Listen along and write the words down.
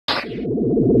Hello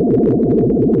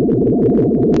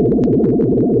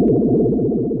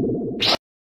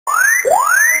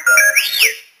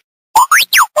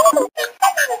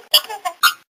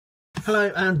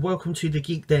and welcome to the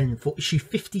Geek Den for issue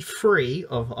 53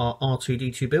 of our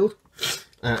R2D2 build.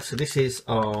 So this is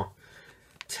our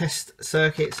test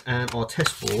circuits and our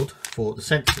test board for the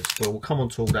sensors. Well, we'll come on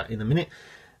to all that in a minute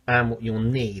and what you'll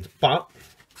need. But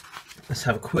let's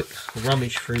have a quick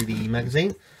rummage through the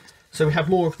magazine. So we have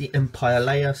more of the Empire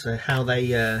layer, so how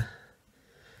they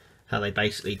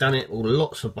basically done it. All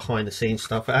lots of behind the scenes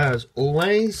stuff as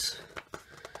always.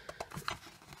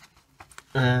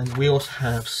 And we also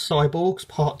have Cyborgs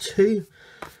Part 2.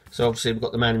 So obviously we've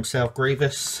got the man himself,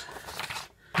 Grievous.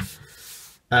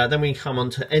 Then we come on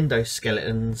to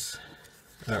endoskeletons,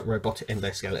 robotic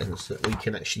endoskeletons that we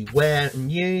can actually wear and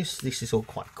use. This is all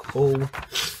quite cool.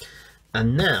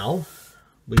 And now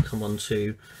we come on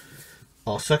to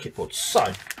our circuit board.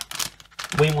 So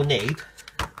we will need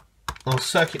our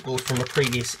circuit board from the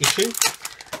previous issue.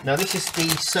 Now this is the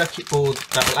circuit board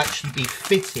that will actually be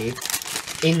fitted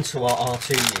into our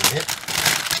R2 unit,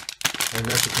 and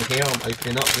as you can hear, I'm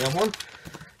opening up the other one,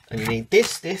 and you need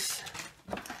this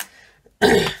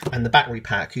and the battery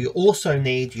pack. You also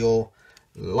need your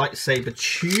lightsaber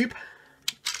tube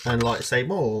and lightsaber,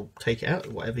 or take it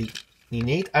out, whatever you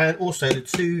need, and also the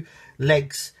two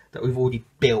legs that we've already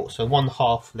built, so one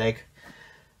half leg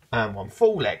and one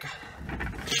full leg.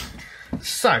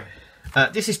 So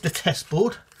this is the test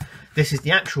board. This is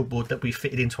the actual board that we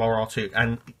fitted into our R2,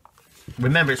 and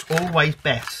remember, it's always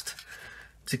best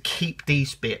to keep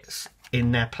these bits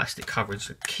in their plastic coverings.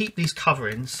 So keep these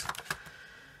coverings.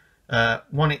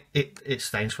 One, it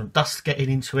stains from dust getting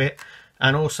into it,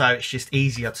 and also it's just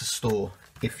easier to store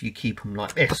if you keep them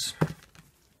like this.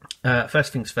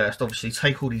 First things first, obviously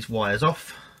take all these wires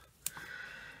off,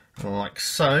 like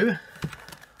so.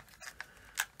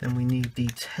 Then we need the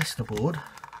tester board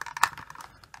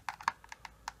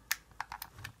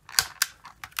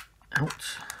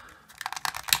out.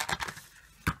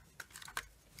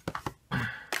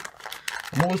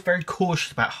 I'm always very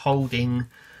cautious about holding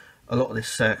a lot of this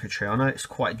circuitry. I know it's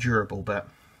quite durable, but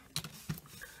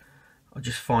I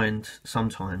just find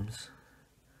sometimes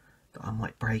that I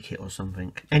might break it or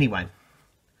something. Anyway,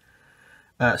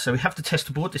 so we have the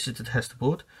tester board. This is the tester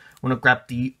board. I want to grab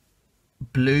the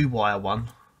blue wire one,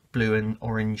 blue and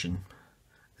orange, and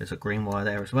there's a green wire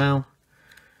there as well.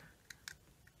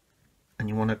 And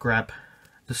you want to grab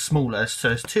the smaller, so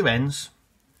there's two ends.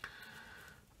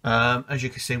 As you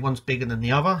can see, one's bigger than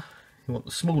the other. You want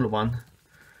the smaller one,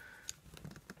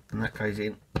 and that goes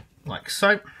in like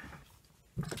so.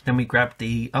 Then we grab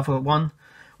the other one.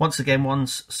 Once again, one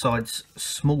side's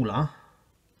smaller,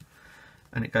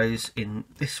 and it goes in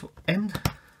this end.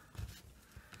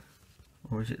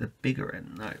 Or is it the bigger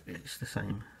end? No, it's the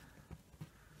same.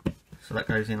 So that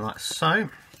goes in like so.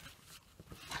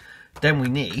 Then we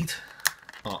need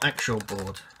our actual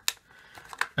board.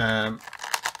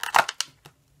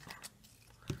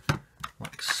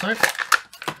 Like so.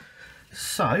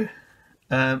 So,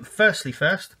 first,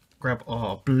 grab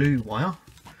our blue wire,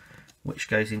 which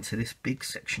goes into this big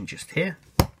section just here,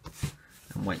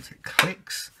 and wait till it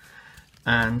clicks,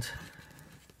 and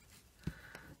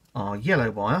our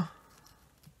yellow wire,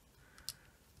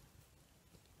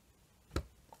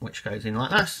 which goes in like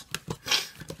this.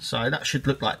 So that should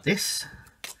look like this.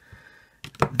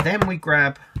 Then we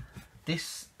grab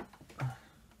this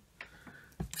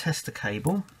tester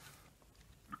cable,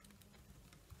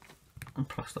 and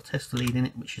plus the tester lead in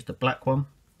it, which is the black one,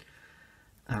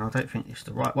 and I don't think it's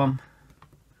the right one.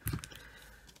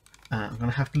 I'm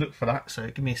going to have to look for that, so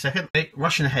give me a second.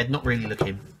 Rushing ahead, not really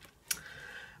looking.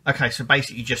 Okay, so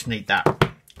basically you just need that.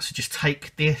 So just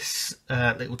take this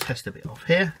little tester bit off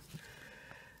here,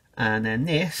 and then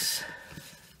this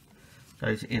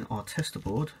goes in our tester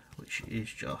board, which is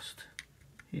just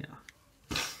here.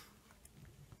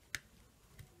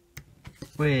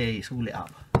 Where it's all lit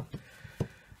up.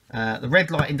 The red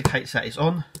light indicates that it's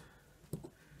on,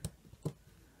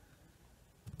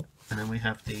 and then we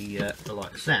have the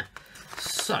lights there.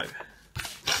 So,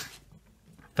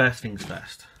 first things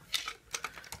first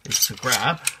is to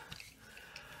grab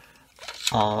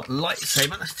our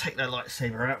lightsaber. Let's take that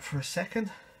lightsaber out for a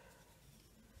second.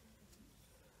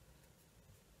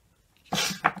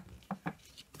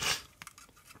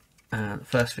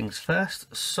 First things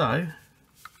first, so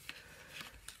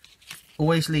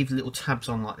always leave little tabs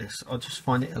on like this. I just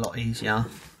find it a lot easier.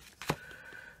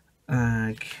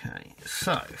 Okay,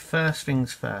 so first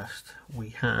things first, we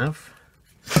have,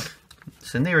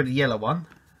 so nearer the yellow one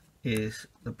is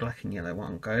the black and yellow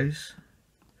one goes.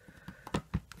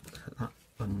 Put that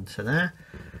into there.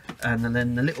 and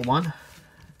then the little one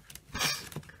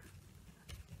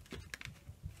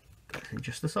goes in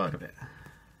just the side of it.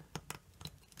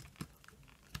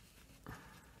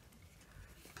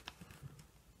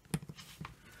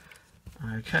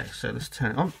 Okay, so let's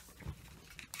turn it on.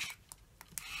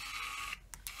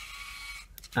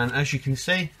 And as you can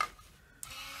see,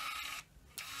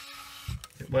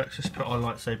 it works. Let's put our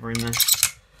lightsaber in there.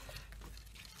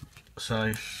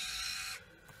 So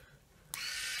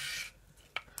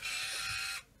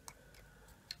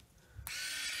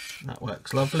that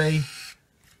works lovely.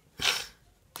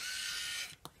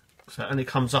 So it only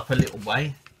comes up a little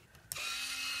way,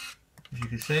 as you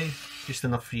can see, just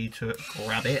enough for you to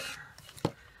grab it,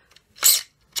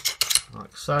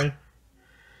 like so.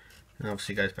 And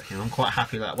obviously goes back in. I'm quite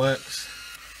happy that works.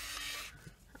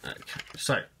 Okay,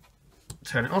 so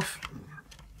turn it off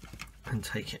and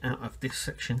take it out of this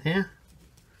section here,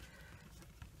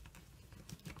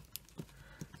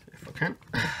 if I can.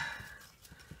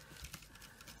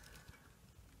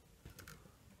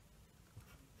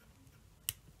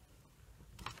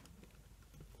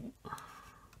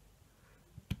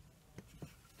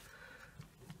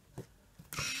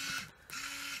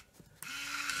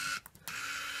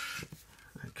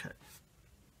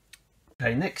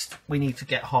 Okay, next we need to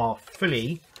get our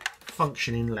fully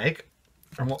functioning leg,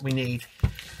 and what we need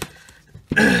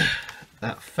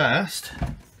at first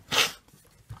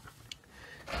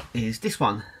is this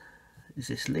one, is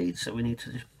this lead. So we need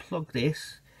to just plug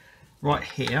this right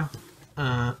here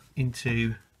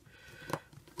into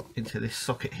this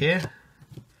socket here.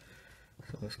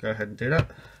 So let's go ahead and do that.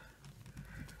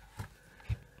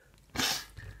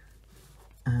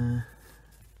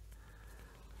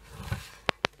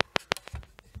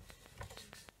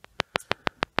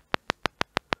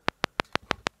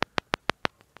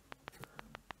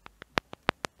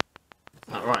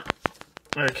 Alright,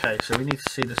 okay, so we need to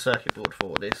see the circuit board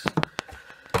for this.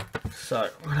 So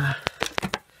I'm going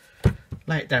to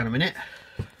lay it down a minute,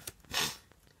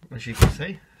 as you can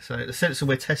see. So the sensor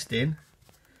we're testing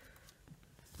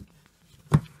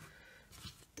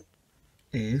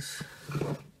is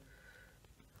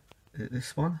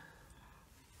this one.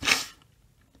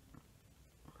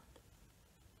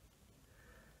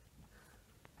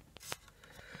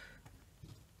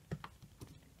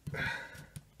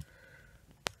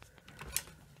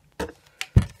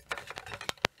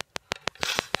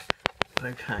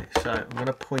 Okay, so I'm going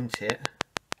to point it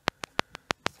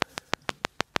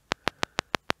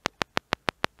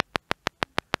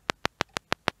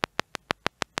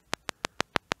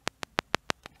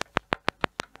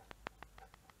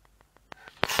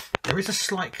there is a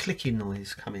slight clicking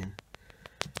noise coming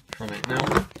from it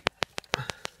now.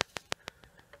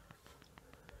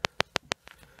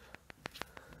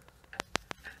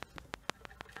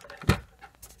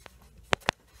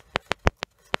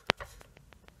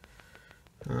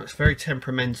 It's very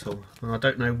temperamental, and I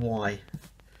don't know why.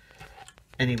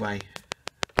 Anyway,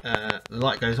 the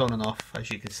light goes on and off,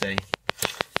 as you can see,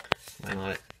 when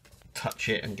I touch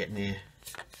it and get near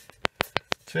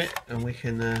to it. And we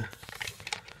can, I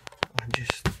can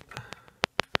just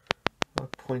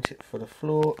point it for the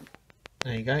floor.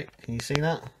 There you go. Can you see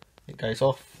that? It goes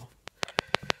off,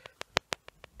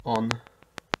 on,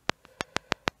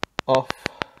 off,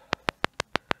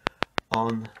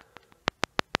 on,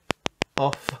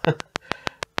 off,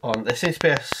 on. There seems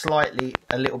to be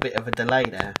a little bit of a delay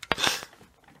there.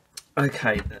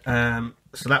 Okay,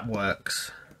 so that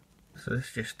works. So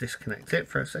let's just disconnect it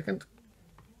for a second.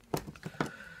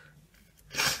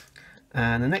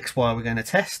 And the next wire we're going to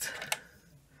test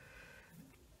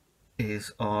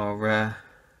is our red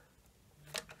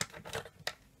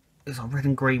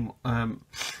and green,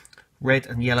 red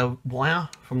and yellow wire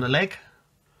from the leg.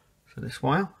 So this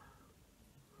wire,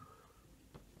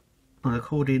 and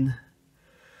according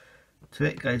to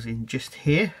it, goes in just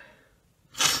here.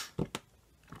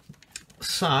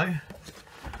 So I've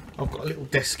got a little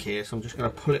desk here, so I'm just going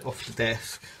to pull it off the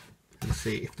desk and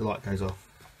see if the light goes off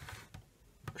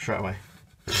straight away.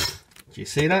 Do you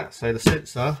see that? So the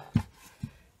sensor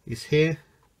is here,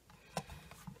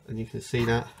 and you can see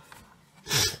that.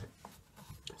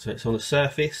 So it's on a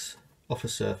surface, off a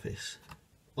surface,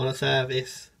 on a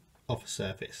surface, off a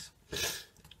surface.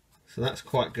 So that's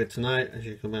quite good to know. As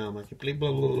you can now make it bleep,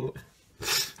 blah, blah, blah.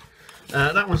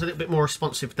 That one's a little bit more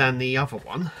responsive than the other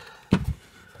one,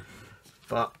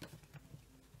 but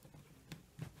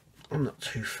I'm not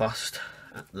too fussed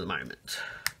at the moment.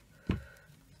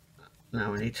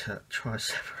 Now we need to try to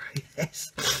separate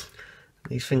this.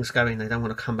 These things go in, they don't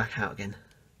want to come back out again.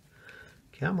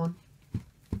 Come on.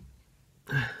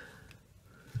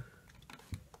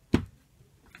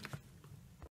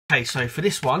 Okay, so for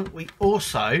this one,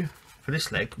 for this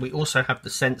leg, we also have the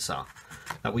sensor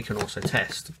that we can also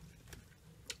test.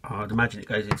 I'd imagine it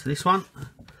goes into this one.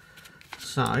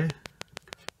 So,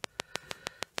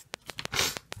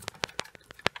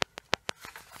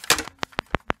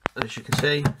 as you can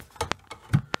see,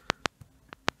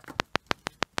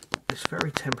 it's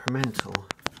very temperamental.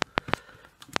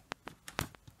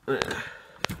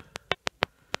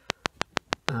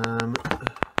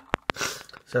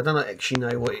 So I don't actually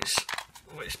know what it's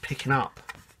picking up.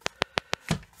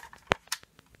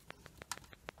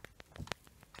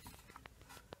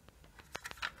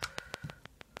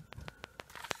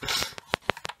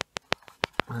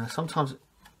 Sometimes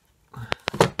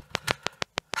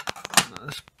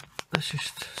let's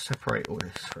just separate all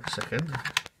this for a second.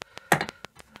 I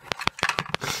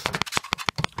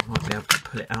might be able to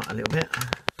pull it out a little bit.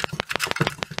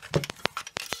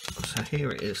 So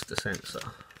here it is, the sensor.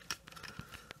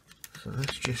 So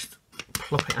let's just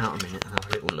plop it out a minute and have a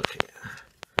little look at it.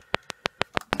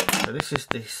 So this is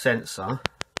the sensor.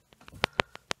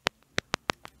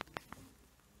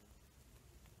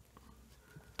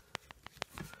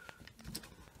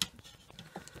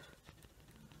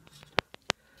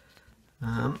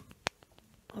 I'm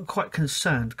quite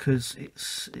concerned because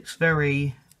it's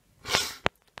very.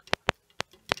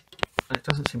 It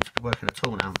doesn't seem to be working at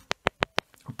all now.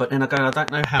 But then again, I don't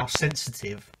know how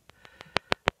sensitive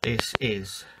this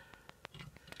is.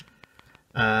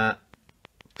 The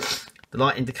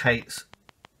light indicates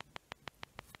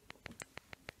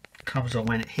comes on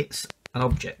when it hits an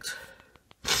object,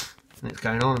 and it's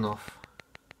going on and off.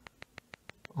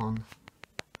 On.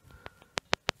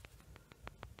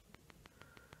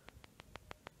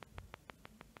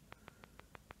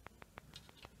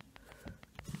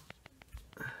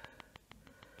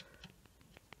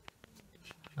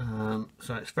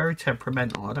 So it's very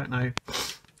temperamental. I don't know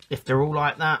if they're all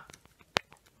like that.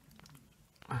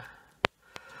 But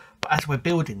as we're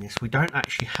building this, we don't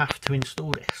actually have to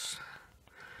install this.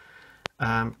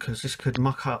 Because this could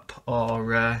muck up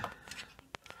our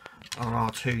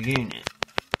R2 unit.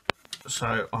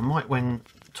 So I might, when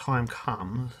time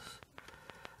comes,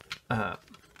 I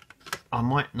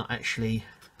might not actually.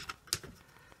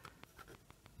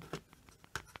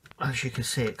 As you can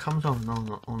see, it comes on and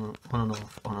on and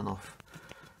off.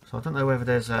 So I don't know whether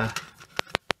there's maybe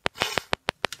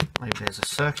there's a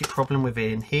circuit problem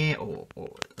within here or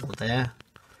there.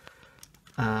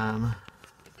 But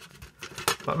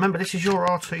remember, this is your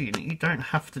R2 unit. You don't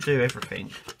have to do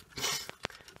everything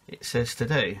it says to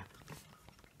do.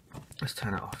 Let's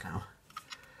turn it off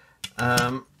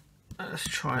now. Let's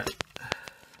try it.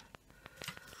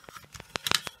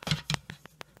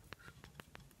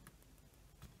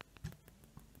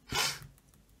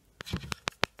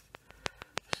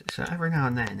 So every now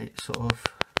and then it sort of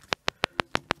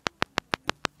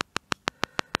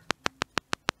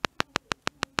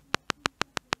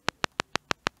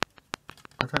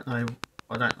I don't know,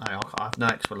 I have no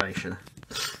explanation.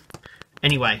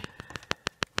 Anyway,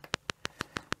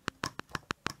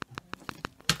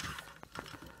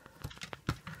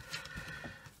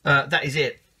 that is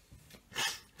it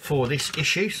for this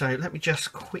issue. So let me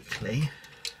just quickly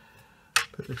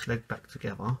put this leg back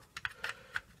together.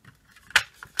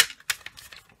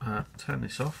 Turn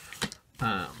this off.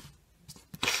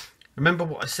 Remember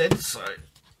what I said, so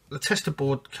the tester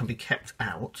board can be kept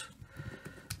out,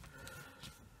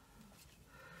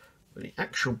 but the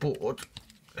actual board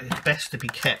is best to be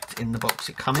kept in the box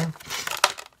it comes in.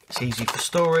 It's easy for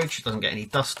storage, it doesn't get any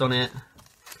dust on it,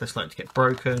 less likely to get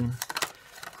broken.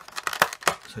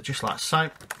 So just like so.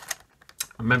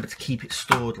 Remember to keep it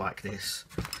stored like this.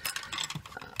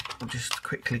 I'm just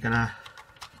quickly gonna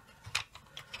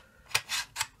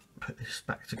put this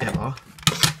back together.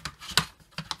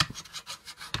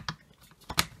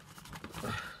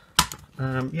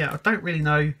 Yeah, I don't really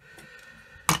know.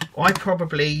 I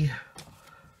probably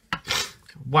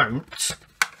won't.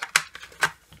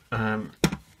 I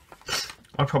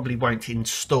probably won't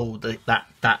install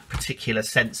that particular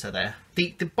sensor there.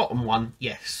 The bottom one,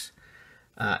 yes,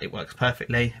 it works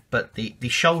perfectly. But the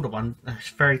shoulder one, it's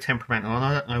very temperamental, and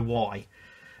I don't know why.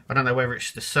 I don't know whether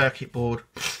it's the circuit board,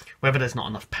 whether there's not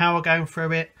enough power going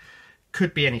through it.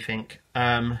 Could be anything.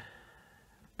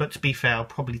 But to be fair, I'll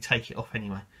probably take it off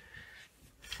anyway.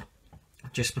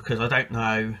 Just because I don't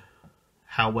know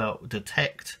how well it will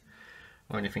detect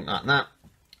or anything like that.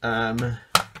 And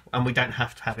we don't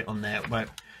have to have it on there.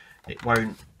 It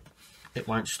won't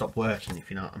stop working, if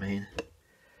you know what I mean.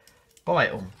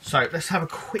 Vital. So let's have a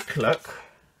quick look.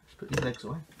 Let's put these legs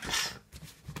away.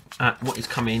 At what is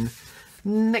coming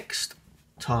next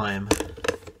time.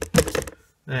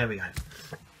 There we go.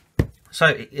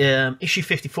 So issue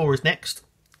 54 is next.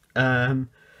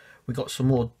 We've got some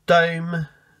more dome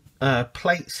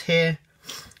plates here,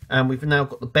 and we've now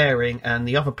got the bearing and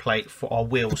the other plate for our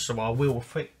wheels. So our wheel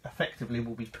effectively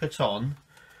will be put on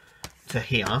to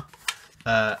here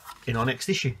in our next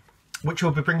issue, which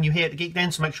will be bringing you here at the Geek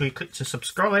Den. So make sure you click to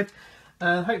subscribe,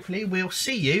 and hopefully we'll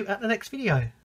see you at the next video.